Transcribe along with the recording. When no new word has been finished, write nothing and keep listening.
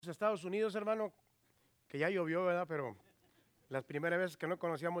Estados Unidos, hermano, que ya llovió, ¿verdad? Pero las primeras veces que no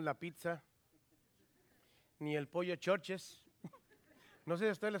conocíamos la pizza, ni el pollo Churches. No sé si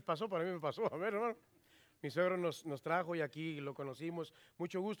a ustedes les pasó, para mí me pasó. A ver, hermano. Mi suegro nos trajo y aquí lo conocimos.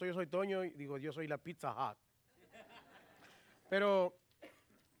 Mucho gusto, yo soy Toño y digo, yo soy la Pizza Hut. Pero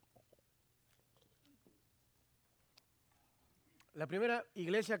la primera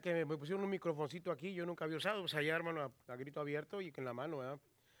iglesia que me pusieron un microfoncito aquí, yo nunca había usado, pues allá, hermano, a grito abierto y en la mano, ¿verdad?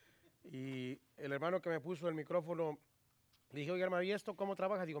 Y el hermano que me puso el micrófono, le dije, oye, hermano, ¿y esto cómo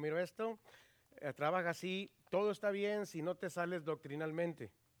trabaja? Digo, mira, esto trabaja así, todo está bien si no te sales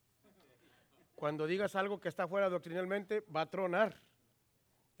doctrinalmente. Cuando digas algo que está fuera doctrinalmente, va a tronar.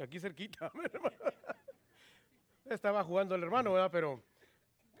 Aquí cerquita, hermano. Estaba jugando el hermano, ¿verdad? Pero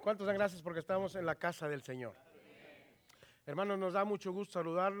cuántos dan gracias porque estamos en la casa del Señor. Hermanos, nos da mucho gusto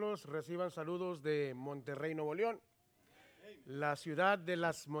saludarlos. Reciban saludos de Monterrey, Nuevo León, la ciudad de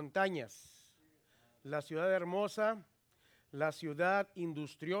las montañas, la ciudad hermosa, la ciudad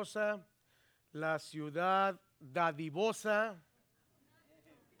industriosa, la ciudad dadivosa,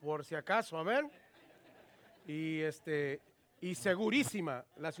 por si acaso, amén. Y segurísima,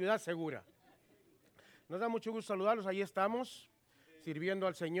 la ciudad segura. Nos da mucho gusto saludarlos, ahí estamos, sirviendo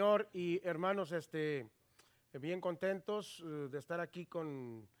al Señor y hermanos, bien contentos de estar aquí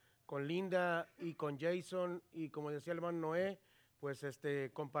con Linda y con Jason y como decía el hermano Noé, pues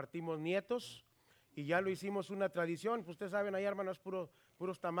compartimos nietos y ya lo hicimos una tradición, pues ustedes saben, ahí hermanos,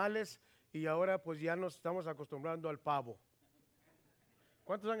 puros tamales y ahora pues ya nos estamos acostumbrando al pavo.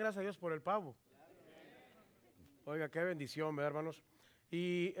 ¿Cuántos dan gracias a Dios por el pavo? Oiga, qué bendición, ¿verdad, hermanos?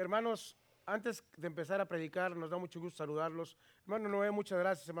 Y hermanos, antes de empezar a predicar, nos da mucho gusto saludarlos. Hermano Noé, muchas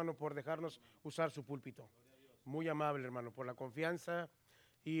gracias, hermano, por dejarnos usar su púlpito. Muy amable, hermano, por la confianza.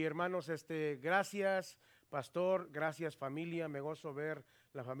 Y hermanos, gracias, pastor, gracias, familia. Me gozo ver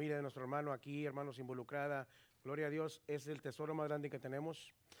la familia de nuestro hermano aquí, hermanos, involucrada. Gloria a Dios, es el tesoro más grande que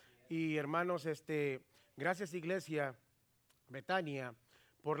tenemos. Y hermanos, gracias, iglesia Betania,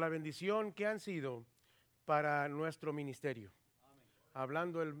 por la bendición que han sido para nuestro ministerio.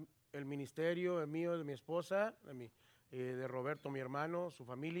 Hablando el ministerio mío, de mi esposa, de Roberto, mi hermano, su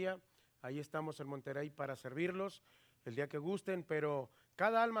familia. Ahí estamos en Monterrey para servirlos el día que gusten, pero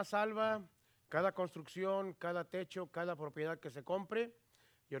cada alma salva, cada construcción, cada techo, cada propiedad que se compre.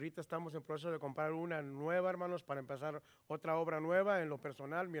 Y ahorita estamos en proceso de comprar una nueva, hermanos, para empezar otra obra nueva. En lo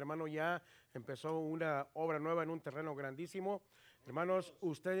personal, mi hermano ya empezó una obra nueva en un terreno grandísimo. Hermanos,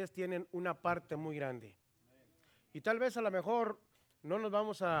 ustedes tienen una parte muy grande. Y tal vez a lo mejor no nos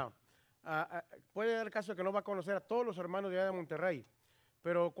vamos puede dar el caso de que no va a conocer a todos los hermanos de allá de Monterrey,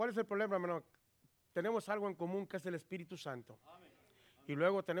 pero ¿cuál es el problema, hermano? Tenemos algo en común que es el Espíritu Santo. Amén. Y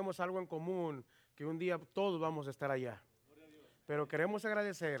luego tenemos algo en común que un día todos vamos a estar allá. Pero queremos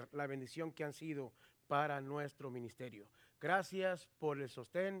agradecer la bendición que han sido para nuestro ministerio. Gracias por el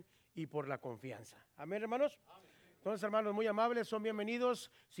sostén y por la confianza. Amén, hermanos. Amén. Entonces, hermanos, muy amables, son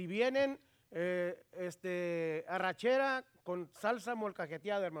bienvenidos. Si vienen, arrachera con salsa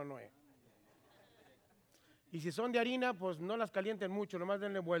molcajeteada, hermano Noé. Y si son de harina, pues no las calienten mucho, nomás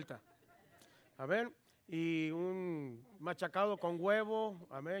denle vuelta. Amén. Y un machacado con huevo,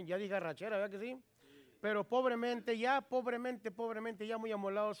 amén. Ya dije arrachera, ¿verdad que sí? Pero pobremente, ya muy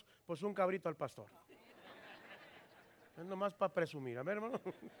amolados, pues un cabrito al pastor. Es nomás para presumir, amén, hermano.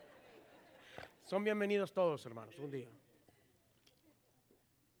 Son bienvenidos todos, hermanos, un día.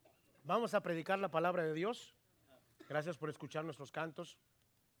 Vamos a predicar la palabra de Dios. Gracias por escuchar nuestros cantos.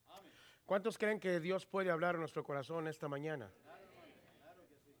 ¿Cuántos creen que Dios puede hablar en nuestro corazón esta mañana? Claro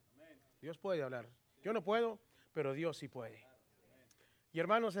que sí. Dios puede hablar. Yo no puedo, pero Dios sí puede. Y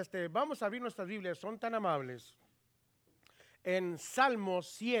hermanos, vamos a abrir nuestras Biblias, son tan amables. En Salmo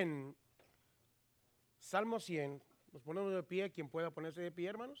 100, nos ponemos de pie, quien pueda ponerse de pie,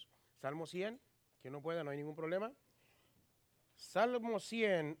 hermanos. Salmo 100, quien no pueda, no hay ningún problema. Salmo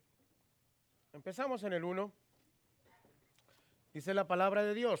 100, empezamos en el 1. Dice la palabra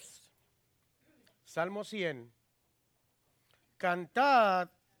de Dios. Salmo 100. Cantad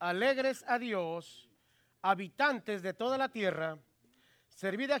alegres a Dios, habitantes de toda la tierra.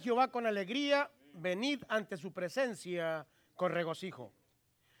 Servid a Jehová con alegría, venid ante su presencia con regocijo.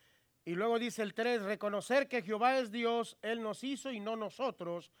 Y luego dice el 3, reconocer que Jehová es Dios, Él nos hizo y no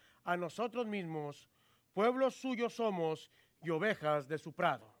nosotros, a nosotros mismos. Pueblos suyos somos y ovejas de su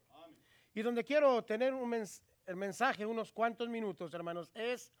prado. Amén. Y donde quiero tener el mensaje unos cuantos minutos, hermanos,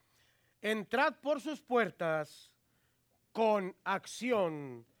 es entrad por sus puertas con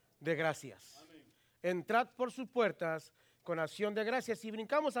acción de gracias. Amén. Entrad por sus puertas con acción de gracias. Si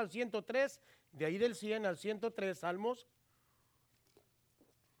brincamos al 103, de ahí del 100 al 103 Salmos,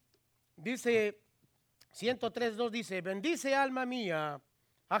 Dice 103:2 dice, bendice alma mía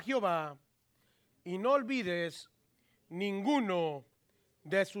a Jehová y no olvides ninguno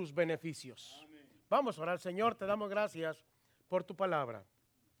de sus beneficios. Vamos a orar. Señor, te damos gracias por tu palabra.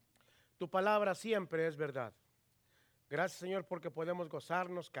 Tu palabra siempre es verdad. Gracias, Señor, porque podemos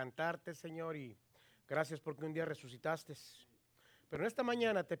gozarnos, cantarte, Señor, y gracias porque un día resucitaste. Pero en esta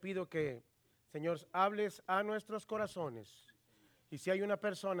mañana te pido que, Señor, hables a nuestros corazones. Y si hay una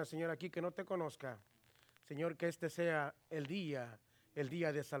persona, Señor, aquí que no te conozca, Señor, que este sea el día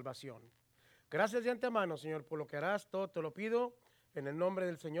de salvación. Gracias de antemano, Señor, por lo que harás. Todo te lo pido en el nombre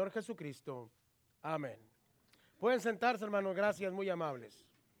del Señor Jesucristo. Amén. Pueden sentarse, hermanos. Gracias, muy amables.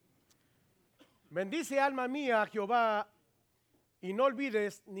 Bendice alma mía a Jehová y no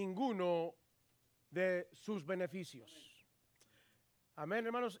olvides ninguno de sus beneficios. Amén,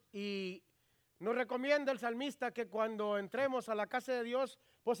 hermanos. Y nos recomienda el salmista que cuando entremos a la casa de Dios,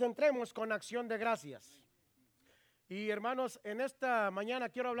 pues entremos con acción de gracias. Y hermanos, en esta mañana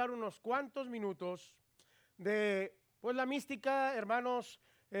quiero hablar unos cuantos minutos de pues la mística, hermanos,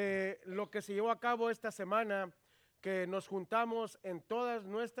 lo que se llevó a cabo esta semana, que nos juntamos en todas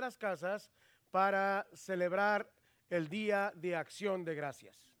nuestras casas para celebrar el Día de Acción de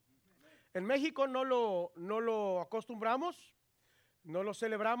Gracias. En México no lo acostumbramos, no lo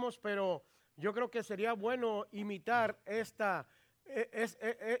celebramos, pero yo creo que sería bueno imitar esta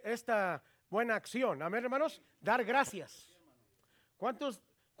buena acción. Amén, hermanos, dar gracias. ¿Cuántos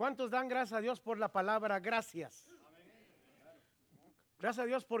dan gracias a Dios por la palabra gracias? Gracias a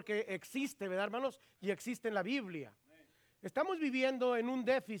Dios porque existe, ¿verdad, hermanos? Y existe en la Biblia. Estamos viviendo en un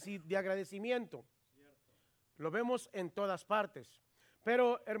déficit de agradecimiento. Lo vemos en todas partes.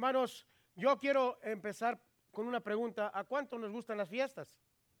 Pero, hermanos, yo quiero empezar con una pregunta. ¿A cuántos nos gustan las fiestas?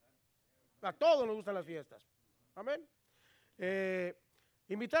 A todos nos gustan las fiestas. Amén.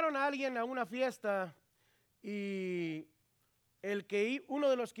 Invitaron a alguien a una fiesta y uno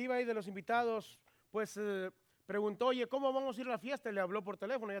de los que iba ahí de los invitados, pues preguntó, oye, ¿cómo vamos a ir a la fiesta? Y le habló por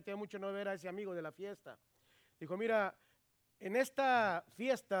teléfono, ya tenía mucho no ver a ese amigo de la fiesta. Dijo, mira, en esta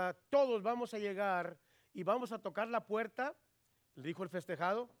fiesta todos vamos a llegar y vamos a tocar la puerta, le dijo el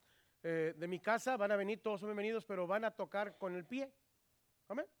festejado, de mi casa, van a venir, todos son bienvenidos, pero van a tocar con el pie.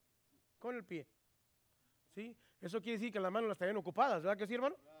 Amén. Con el pie. ¿Sí? Eso quiere decir que las manos las traían ocupadas, ¿verdad que sí,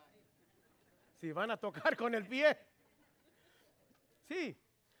 hermano? Sí, van a tocar con el pie. Sí.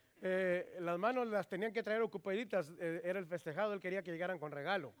 Las manos las tenían que traer ocupaditas. Era el festejado, él quería que llegaran con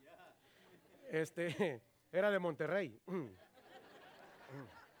regalo. Era de Monterrey.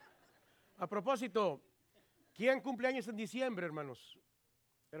 A propósito, ¿quién cumple años en diciembre, hermanos?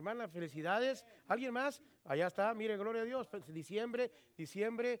 Hermana, felicidades. ¿Alguien más? Allá está, mire, gloria a Dios. Diciembre.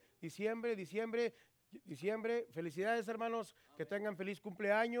 Felicidades, hermanos, que tengan feliz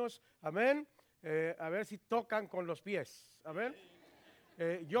cumpleaños. Amén. A ver si tocan con los pies. Amén.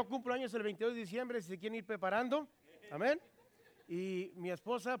 Yo cumplo años el 22 de diciembre, si se quieren ir preparando. Amén. Y mi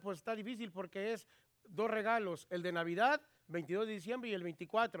esposa, pues está difícil porque es 2 regalos, el de Navidad, 22 de diciembre y el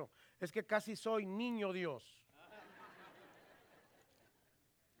 24. Es que casi soy niño Dios.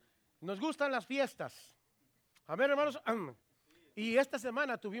 Nos gustan las fiestas. Amén, hermanos. Y esta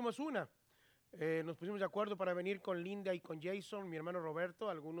semana tuvimos una. Nos pusimos de acuerdo para venir con Linda y con Jason, mi hermano Roberto.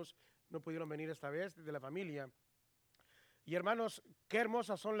 Algunos no pudieron venir esta vez de la familia. Y hermanos, qué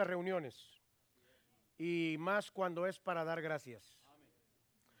hermosas son las reuniones. Y más cuando es para dar gracias.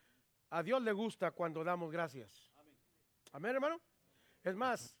 A Dios le gusta cuando damos gracias. Amén, hermano. Es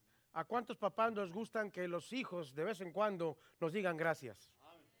más, ¿a cuántos papás nos gustan que los hijos de vez en cuando nos digan gracias?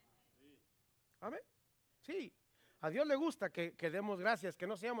 Amén. Sí, a Dios le gusta que demos gracias, que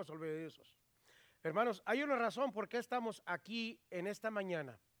no seamos olvidadizos. Hermanos, hay una razón por qué estamos aquí en esta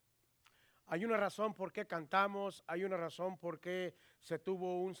mañana. Hay una razón por qué cantamos, hay una razón por qué se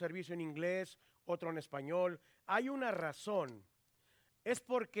tuvo un servicio en inglés, otro en español. Hay una razón. Es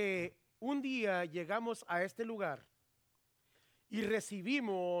porque un día llegamos a este lugar y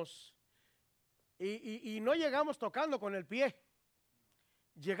recibimos, y no llegamos tocando con el pie.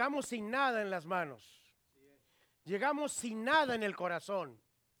 Llegamos sin nada en las manos. Llegamos sin nada en el corazón.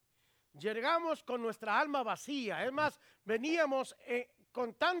 Llegamos con nuestra alma vacía. Es más, veníamos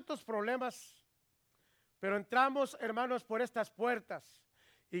con tantos problemas, pero entramos, hermanos, por estas puertas.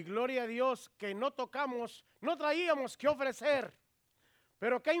 Y gloria a Dios que no tocamos, no traíamos que ofrecer.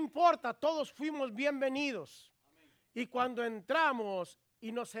 Pero qué importa, todos fuimos bienvenidos. Y cuando entramos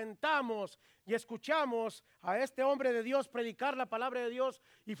y nos sentamos y escuchamos a este hombre de Dios predicar la palabra de Dios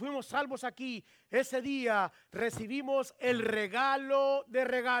y fuimos salvos aquí, ese día recibimos el regalo de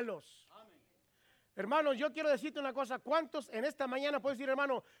regalos. Hermanos, yo quiero decirte una cosa. ¿Cuántos en esta mañana pueden decir,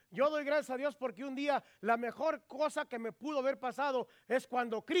 hermano, yo doy gracias a Dios porque un día la mejor cosa que me pudo haber pasado es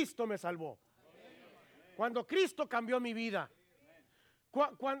cuando Cristo me salvó? Cuando Cristo cambió mi vida.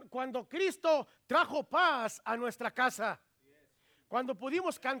 Cuando Cristo trajo paz a nuestra casa. Cuando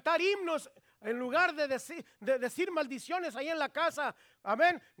pudimos cantar himnos en lugar de decir maldiciones ahí en la casa.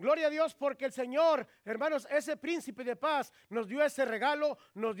 Amén. Gloria a Dios porque el Señor, hermanos, ese príncipe de paz nos dio ese regalo,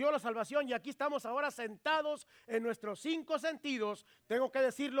 nos dio la salvación y aquí estamos ahora sentados en nuestros 5 sentidos. Tengo que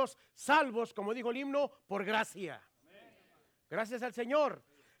decirlos salvos, como dijo el himno, por gracia. Gracias al Señor.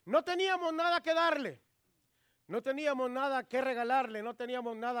 No teníamos nada que darle. No teníamos nada que regalarle, no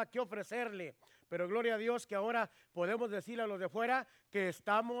teníamos nada que ofrecerle. Pero gloria a Dios que ahora podemos decirle a los de fuera que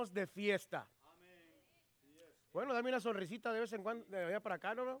estamos de fiesta. Amén. Bueno, dame una sonrisita de vez en cuando, de allá para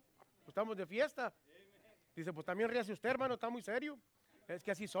acá, ¿no? Pues estamos de fiesta. Amén. Dice, pues también ríase usted, hermano, está muy serio. Es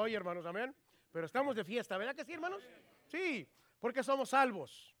que así soy, hermanos, amén. Pero estamos de fiesta, ¿verdad que sí, hermanos? Sí, porque somos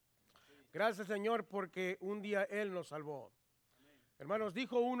salvos. Gracias, Señor, porque un día Él nos salvó. Hermanos,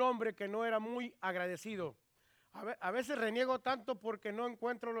 dijo un hombre que no era muy agradecido. A veces reniego tanto porque no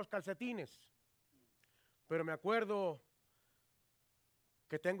encuentro los calcetines. Pero me acuerdo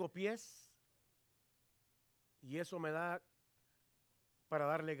que tengo pies y eso me da para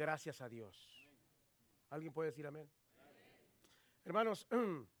darle gracias a Dios. ¿Alguien puede decir amén? Hermanos,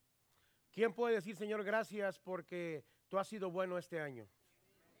 ¿quién puede decir, Señor, gracias porque tú has sido bueno este año?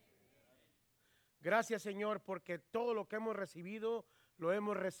 Gracias, Señor, porque todo lo que hemos recibido, lo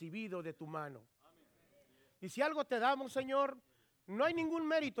hemos recibido de tu mano. Y si algo te damos, Señor, no hay ningún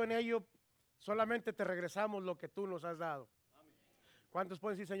mérito en ello. Solamente te regresamos lo que tú nos has dado. ¿Cuántos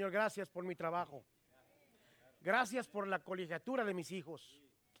pueden decir, Señor, gracias por mi trabajo? Gracias por la colegiatura de mis hijos.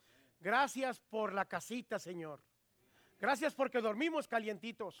 Gracias por la casita, Señor. Gracias porque dormimos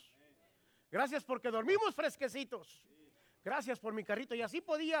calientitos. Gracias porque dormimos fresquecitos. Gracias por mi carrito. Y así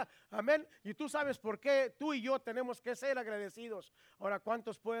podía, amén. Y tú sabes por qué tú y yo tenemos que ser agradecidos. Ahora,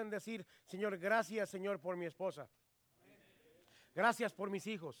 ¿cuántos pueden decir, Señor, gracias, Señor, por mi esposa? Gracias por mis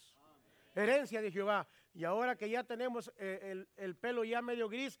hijos. Herencia de Jehová. Y ahora que ya tenemos el pelo ya medio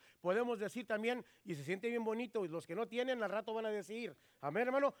gris, podemos decir también, y se siente bien bonito, y los que no tienen al rato van a decir, amén,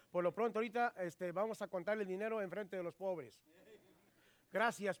 hermano. Por lo pronto ahorita vamos a contar el dinero en frente de los pobres.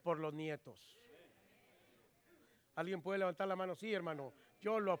 Gracias por los nietos. ¿Alguien puede levantar la mano? Sí, hermano,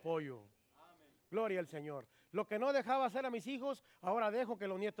 yo lo apoyo. Gloria al Señor. Lo que no dejaba hacer a mis hijos, ahora dejo que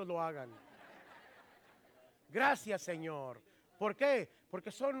los nietos lo hagan. Gracias, Señor. ¿Por qué?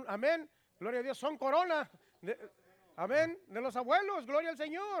 Porque son, amén, gloria a Dios, son corona, amén, de los abuelos, gloria al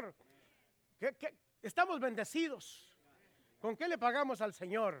Señor. Estamos bendecidos. ¿Con qué le pagamos al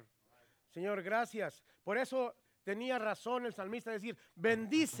Señor? Señor, gracias. Por eso tenía razón el salmista de decir,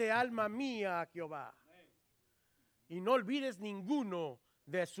 bendice alma mía a Jehová. Y no olvides ninguno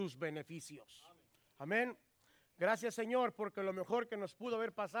de sus beneficios. Amén. Gracias, Señor, porque lo mejor que nos pudo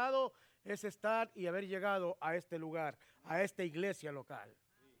haber pasado es estar y haber llegado a este lugar, a esta iglesia local.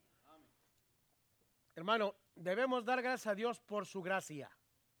 Hermano, debemos dar gracias a Dios por su gracia.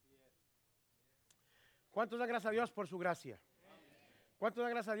 ¿Cuántos dan gracias a Dios por su gracia? ¿Cuántos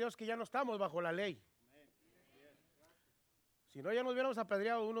dan gracias a Dios que ya no estamos bajo la ley? Si no, ya nos hubiéramos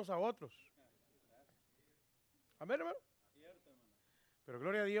apedreado unos a otros. Amén, hermano. Pero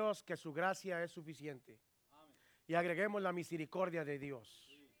gloria a Dios que su gracia es suficiente. Y agreguemos la misericordia de Dios.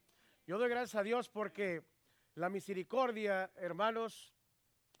 Yo doy gracias a Dios porque la misericordia, hermanos,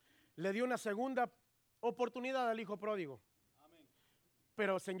 le dio una segunda oportunidad al hijo pródigo.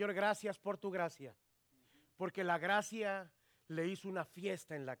 Pero, Señor, gracias por tu gracia. Porque la gracia le hizo una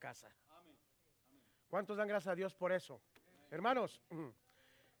fiesta en la casa. ¿Cuántos dan gracias a Dios por eso? Hermanos,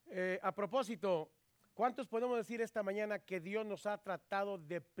 a propósito, ¿cuántos podemos decir esta mañana que Dios nos ha tratado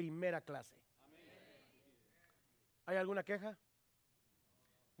de primera clase? ¿Hay alguna queja?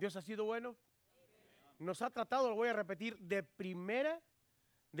 ¿Dios ha sido bueno? Nos ha tratado, lo voy a repetir, de primera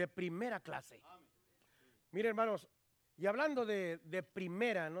clase. Mire, hermanos, y hablando de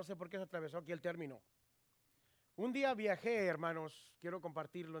primera, no sé por qué se atravesó aquí el término. Un día viajé, hermanos, quiero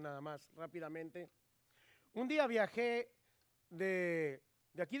compartirlo nada más rápidamente. Un día viajé de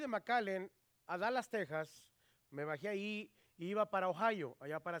aquí de McAllen a Dallas, Texas. Me bajé ahí y iba para Ohio,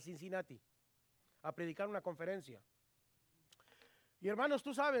 allá para Cincinnati, a predicar una conferencia. Y hermanos,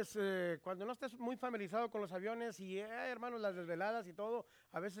 tú sabes, cuando no estés muy familiarizado con los aviones y, hermanos, las desveladas y todo,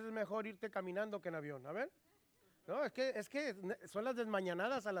 a veces es mejor irte caminando que en avión, ¿a ver? No, es que son las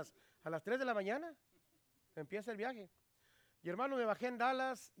desmañanadas a las 3 de la mañana, empieza el viaje. Y hermano, me bajé en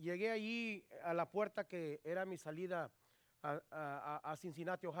Dallas, llegué allí a la puerta que era mi salida a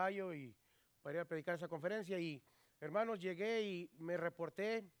Cincinnati, Ohio, y para ir a predicar esa conferencia y, hermanos, llegué y me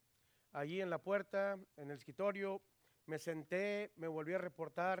reporté allí en la puerta, en el escritorio, me senté, me volví a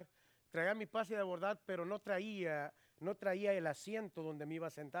reportar, traía mi pase de abordar, pero no traía el asiento donde me iba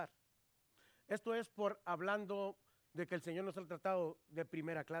a sentar. Esto es por hablando de que el Señor nos ha tratado de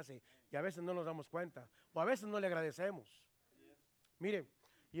primera clase y a veces no nos damos cuenta o a veces no le agradecemos. Mire,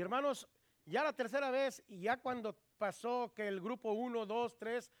 y hermanos, ya la tercera vez y ya cuando pasó que el grupo 1, 2,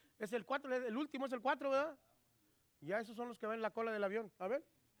 3, es el 4, el último es el 4, ¿verdad? Ya esos son los que ven en la cola del avión, a ver.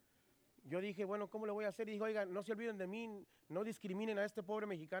 Yo dije, bueno, ¿cómo le voy a hacer? Y dije, oigan, no se olviden de mí, no discriminen a este pobre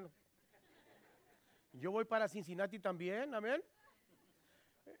mexicano. Yo voy para Cincinnati también, amén.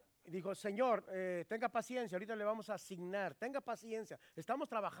 Dijo, Señor, tenga paciencia, ahorita le vamos a asignar, tenga paciencia, estamos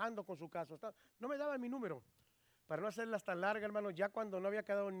trabajando con su caso. No me daba mi número, para no hacerlas tan largas, hermano, ya cuando no había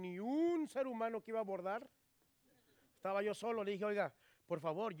quedado ni un ser humano que iba a abordar, estaba yo solo, le dije, oiga, por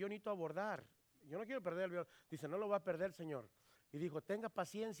favor, yo necesito abordar, yo no quiero perder el avión. Dice, no lo va a perder, Señor. Y dijo, tenga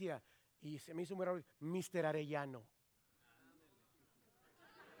paciencia, y se me hizo muy raro, Mr. Arellano.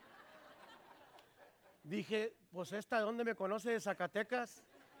 Dije, pues esta, ¿de dónde me conoce? De Zacatecas.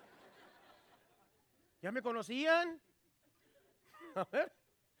 ¿Ya me conocían? A ver.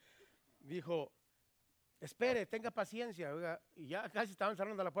 Dijo, espere, tenga paciencia. Oiga, y ya casi estaban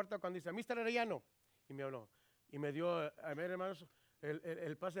cerrando la puerta cuando dice, Mr. Arellano. Y me habló. Y me dio, a ver, hermanos,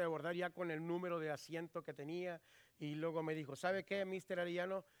 el pase de abordar ya con el número de asiento que tenía. Y luego me dijo, ¿sabe qué, Mr.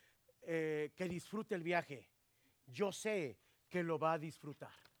 Arellano? Que disfrute el viaje. Yo sé que lo va a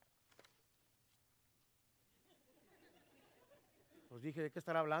disfrutar. Os dije, ¿de qué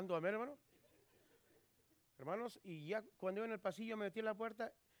estará hablando? A ver, hermano. Hermanos, y ya cuando iba en el pasillo me metí en la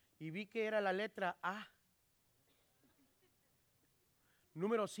puerta y vi que era la letra A.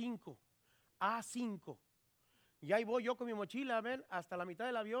 Número 5. A5. Y ahí voy yo con mi mochila, a ver, hasta la mitad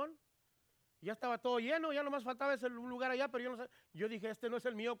del avión. Ya estaba todo lleno, ya nomás faltaba ese lugar allá, pero yo no sé. Yo dije, este no es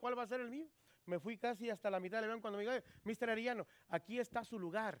el mío, ¿cuál va a ser el mío? Me fui casi hasta la mitad del avión cuando me dijo, Mr. Arellano, aquí está su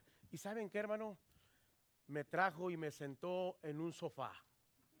lugar. ¿Y saben qué, hermano? Me trajo y me sentó en un sofá.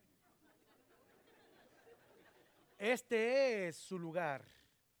 Este es su lugar.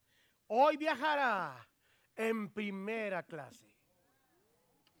 Hoy viajará en primera clase.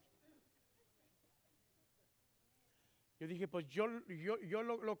 Yo dije, pues yo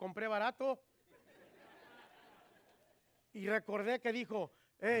lo compré barato. Y recordé que dijo,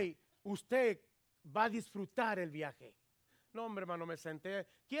 hey, usted va a disfrutar el viaje. No, hombre, hermano, me senté.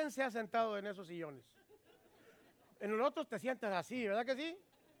 ¿Quién se ha sentado en esos sillones? En los otros te sientas así, ¿verdad que sí?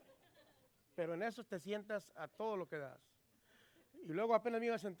 Pero en esos te sientas a todo lo que das. Y luego apenas me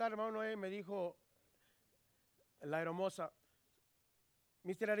iba a sentar, hermano, me dijo la hermosa,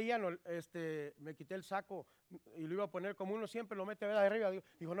 Mr. Arellano, me quité el saco y lo iba a poner como uno siempre lo mete de arriba.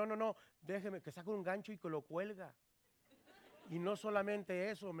 Dijo, no, déjeme que saque un gancho y que lo cuelga. Y no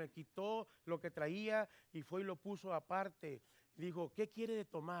solamente eso, me quitó lo que traía y fue y lo puso aparte. Dijo, ¿qué quiere de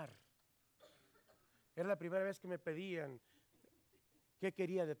tomar? Era la primera vez que me pedían qué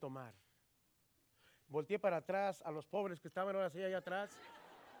quería de tomar. Volteé para atrás a los pobres que estaban ahora así allá atrás.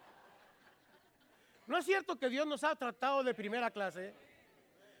 ¿No es cierto que Dios nos ha tratado de primera clase?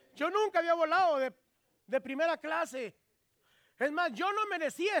 Yo nunca había volado de primera clase. Es más, yo no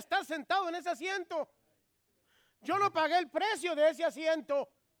merecía estar sentado en ese asiento. Yo no pagué el precio de ese asiento.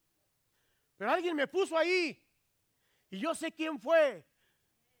 Pero alguien me puso ahí. Y yo sé quién fue.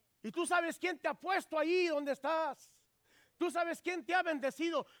 Y tú sabes quién te ha puesto ahí donde estás. Tú sabes quién te ha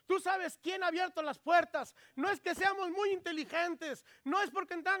bendecido. Tú sabes quién ha abierto las puertas. No es que seamos muy inteligentes. No es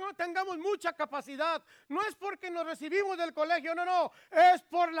porque tengamos mucha capacidad. No es porque nos recibimos del colegio. No. Es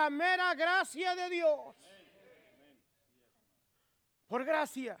por la mera gracia de Dios. Por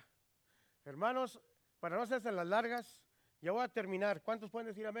gracia. Hermanos, para no hacerse las largas, ya voy a terminar. ¿Cuántos pueden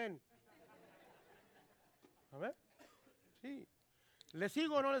decir amén? A ver. Sí. ¿Le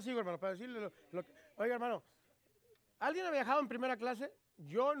sigo o no le sigo, hermano? Para decirle oiga, hermano. ¿Alguien ha viajado en primera clase?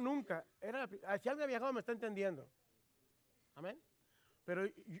 Yo nunca. Si alguien ha viajado me está entendiendo. Amén. Pero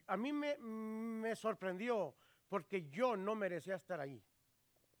a mí me sorprendió porque yo no merecía estar ahí.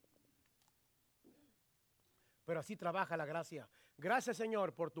 Pero así trabaja la gracia. Gracias,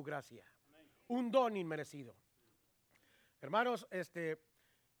 Señor, por tu gracia. Un don inmerecido. Hermanos,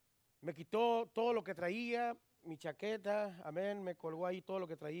 me quitó todo lo que traía, mi chaqueta, amén, me colgó ahí todo lo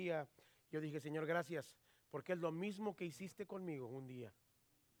que traía. Yo dije, Señor, gracias. Porque es lo mismo que hiciste conmigo un día.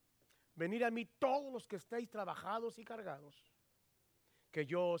 Venid a mí todos los que estáis trabajados y cargados, que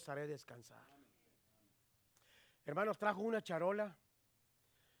yo os haré descansar. Hermanos, trajo una charola,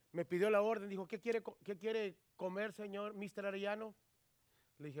 me pidió la orden, dijo, ¿qué quiere comer, señor Mr. Arellano?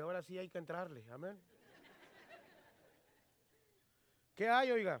 Le dije, ahora sí hay que entrarle, amén. ¿Qué hay,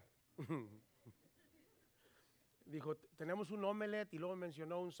 oiga? Dijo, tenemos un omelette y luego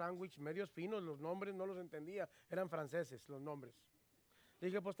mencionó un sándwich, medios finos, los nombres no los entendía, eran franceses los nombres. Le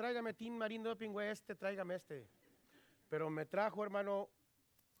dije, pues tráigame Tin Marín Doping, tráigame este. Pero me trajo, hermano,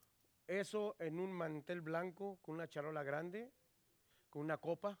 eso en un mantel blanco, con una charola grande, con una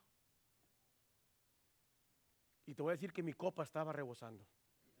copa. Y te voy a decir que mi copa estaba rebosando.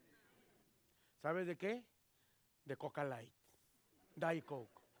 ¿Sabes de qué? De Coca Light, Diet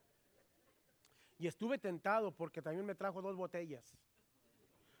Coke. Y estuve tentado porque también me trajo 2 botellas.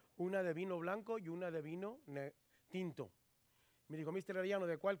 Una de vino blanco y una de vino tinto. Me dijo, Mr. Arellano,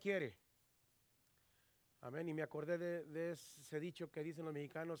 ¿de cuál quiere? Amén. Y me acordé de ese dicho que dicen los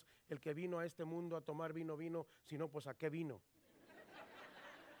mexicanos, el que vino a este mundo a tomar vino, si no, pues ¿a qué vino?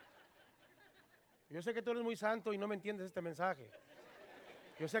 Yo sé que tú eres muy santo y no me entiendes este mensaje.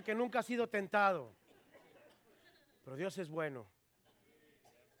 Yo sé que nunca has sido tentado, pero Dios es bueno.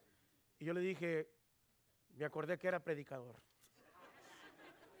 Y yo le dije, me acordé que era predicador.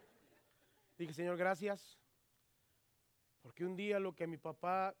 Dije, Señor, gracias, porque un día lo que mi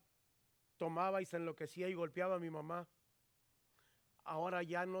papá tomaba y se enloquecía y golpeaba a mi mamá, ahora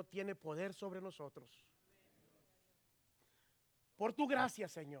ya no tiene poder sobre nosotros. Por tu gracia,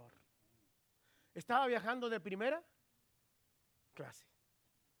 Señor. Estaba viajando de primera clase.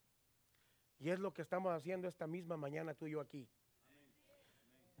 Y es lo que estamos haciendo esta misma mañana tú y yo aquí.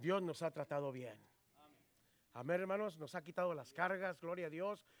 Dios nos ha tratado bien. Amén, hermanos, nos ha quitado las cargas, gloria a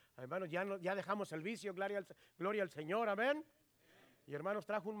Dios. Hermanos, ya dejamos el vicio, gloria al Señor, amén. Y hermanos,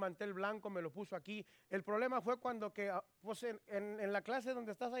 trajo un mantel blanco, me lo puso aquí. El problema fue cuando pues en la clase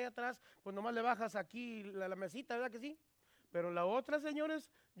donde estás ahí atrás, pues nomás le bajas aquí la mesita, ¿verdad que sí? Pero la otra, señores,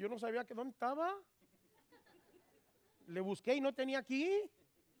 yo no sabía que dónde estaba. Le busqué y no tenía aquí.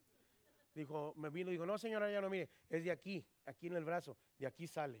 Me vino y dijo, no señora, ya no, mire, es de aquí en el brazo, de aquí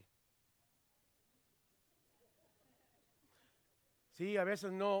sale. Sí, a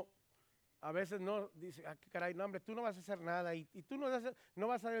veces no, dice, ah, caray, no hombre, tú no vas a hacer nada y tú no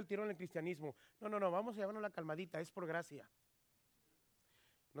vas a dar el tirón en el cristianismo. No, vamos a llevarnos la calmadita, es por gracia.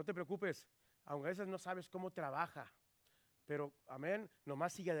 No te preocupes, aunque a veces no sabes cómo trabaja, pero amén,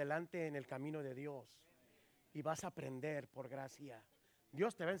 nomás sigue adelante en el camino de Dios y vas a aprender por gracia.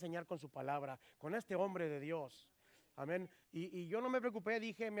 Dios te va a enseñar con su palabra, con este hombre de Dios. Amén. Y yo no me preocupé,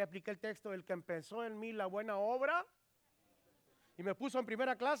 me apliqué el texto, el que empezó en mí la buena obra y me puso en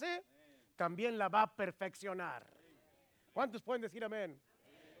primera clase, también la va a perfeccionar. ¿Cuántos pueden decir amén?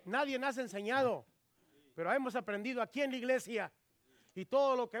 Nadie nos ha enseñado, pero hemos aprendido aquí en la iglesia. Y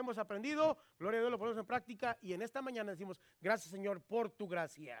todo lo que hemos aprendido, gloria a Dios, lo ponemos en práctica. Y en esta mañana decimos, gracias Señor por tu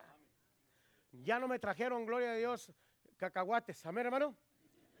gracia. Ya no me trajeron, gloria a Dios, cacahuates, amén hermano,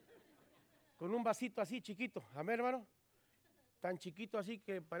 con un vasito así chiquito, amén hermano, tan chiquito así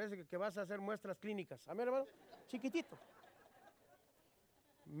que parece que vas a hacer muestras clínicas, amén hermano, chiquitito.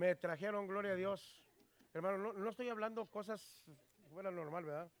 Me trajeron, gloria a Dios, hermano, no estoy hablando cosas fuera normal,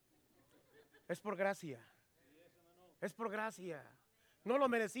 ¿verdad? Es por gracia, no lo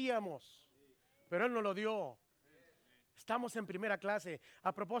merecíamos, pero Él nos lo dio. Estamos en primera clase.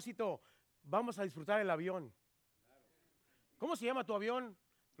 A propósito, vamos a disfrutar el avión. ¿Cómo se llama tu avión?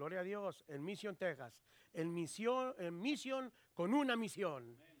 Gloria a Dios, en Mission, Texas. En Mission con una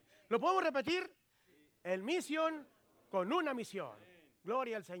misión. ¿Lo podemos repetir? En Mission con una misión.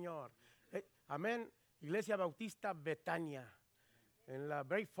 Gloria al Señor. Amén. Iglesia Bautista Betania, en la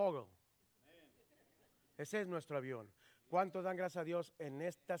Brave Fogel. Ese es nuestro avión. ¿Cuántos dan gracias a Dios en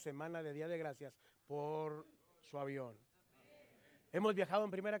esta semana de Día de Gracias por su avión? ¿Hemos viajado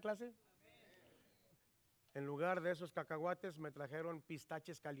en primera clase? En lugar de esos cacahuates me trajeron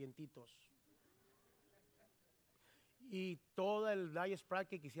pistaches calientitos. Y todo el Diet Sprite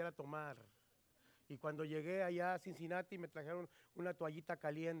que quisiera tomar. Y cuando llegué allá a Cincinnati me trajeron una toallita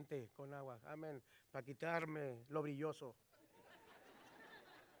caliente con agua. Amén. Para quitarme lo brilloso.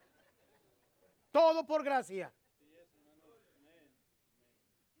 Todo por gracia.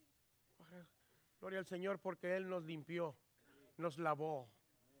 Gloria al Señor porque Él nos limpió, nos lavó,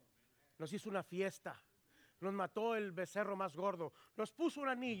 nos hizo una fiesta, nos mató el becerro más gordo, nos puso un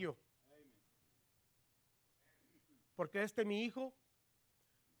anillo. Porque mi hijo,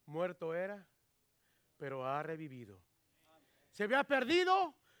 muerto era, pero ha revivido. Se había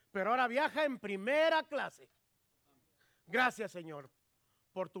perdido, pero ahora viaja en primera clase. Gracias, Señor,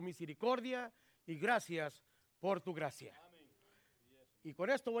 por tu misericordia y gracias por tu gracia. Y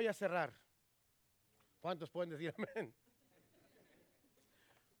con esto voy a cerrar. ¿Cuántos pueden decir amén?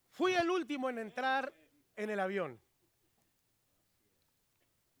 Fui el último en entrar en el avión.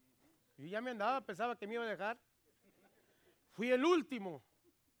 Yo ya me andaba, pensaba que me iba a dejar. Fui el último,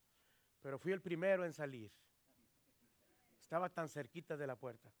 pero fui el primero en salir. Estaba tan cerquita de la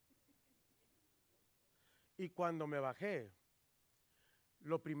puerta. Y cuando me bajé,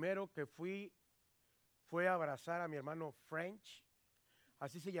 lo primero que fue a abrazar a mi hermano French.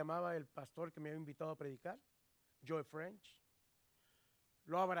 Así se llamaba el pastor que me había invitado a predicar, Joe French.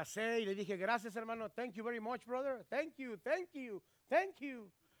 Lo abracé y le dije, gracias hermano, thank you very much brother, thank you, thank you, thank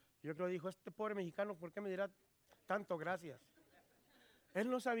you. Yo creo que dijo, este pobre mexicano, ¿por qué me dirá tanto gracias? Él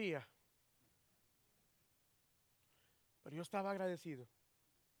no sabía, pero yo estaba agradecido.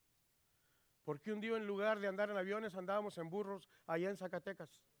 Porque un día en lugar de andar en aviones andábamos en burros allá en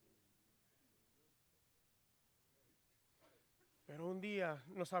Zacatecas. Pero un día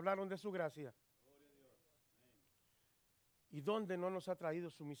nos hablaron de su gracia. ¿Y dónde no nos ha traído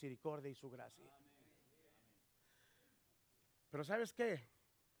su misericordia y su gracia? Pero ¿sabes qué?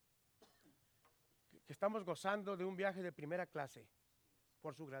 Que estamos gozando de un viaje de primera clase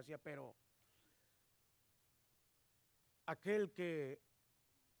por su gracia, pero aquel que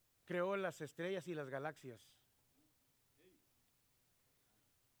creó las estrellas y las galaxias,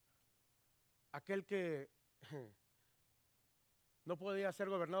 aquel que no podía ser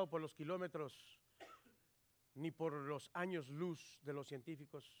gobernado por los kilómetros ni por los años luz de los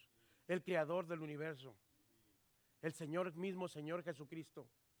científicos, el creador del universo, el Señor mismo, Señor Jesucristo.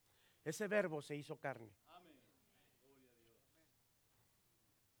 Ese verbo se hizo carne.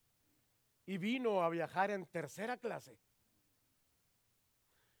 Y vino a viajar en tercera clase.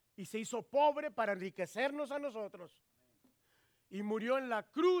 Y se hizo pobre para enriquecernos a nosotros. Y murió en la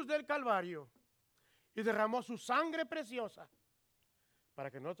cruz del Calvario. Y derramó su sangre preciosa para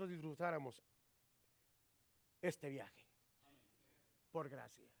que nosotros disfrutáramos este viaje. Por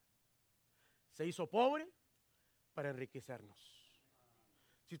gracia. Se hizo pobre para enriquecernos.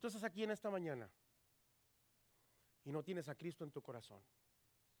 Si tú estás aquí en esta mañana y no tienes a Cristo en tu corazón,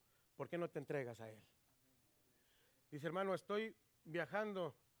 ¿por qué no te entregas a Él? Dice, hermano, estoy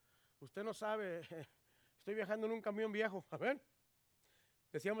viajando. Usted no sabe, estoy viajando en un camión viejo. A ver,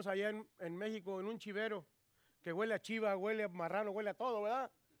 decíamos allá en México, en un chivero, que huele a chiva, huele a marrano, huele a todo, ¿verdad?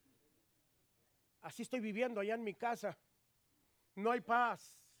 Así estoy viviendo allá en mi casa. No hay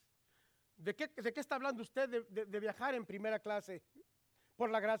paz. ¿De qué está hablando usted de viajar en primera clase? Por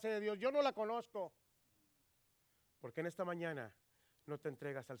la gracia de Dios. Yo no la conozco. Porque en esta mañana no te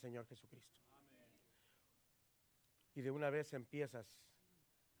entregas al Señor Jesucristo. Y de una vez empiezas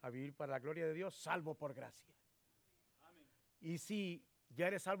a vivir para la gloria de Dios, salvo por gracia. Y si ya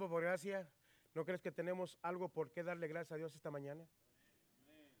eres salvo por gracia, ¿no crees que tenemos algo por qué darle gracias a Dios esta mañana?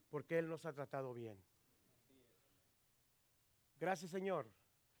 Porque Él nos ha tratado bien. Gracias, Señor,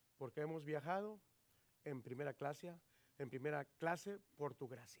 porque hemos viajado en primera clase por tu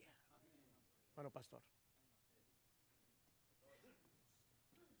gracia. Bueno, pastor.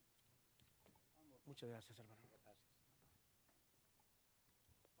 Muchas gracias, hermano.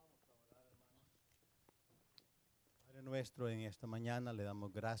 Padre nuestro, en esta mañana le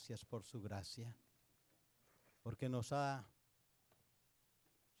damos gracias por su gracia, porque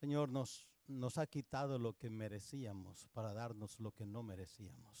Señor, nos ha quitado lo que merecíamos para darnos lo que no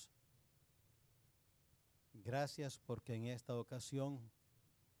merecíamos. Gracias porque en esta ocasión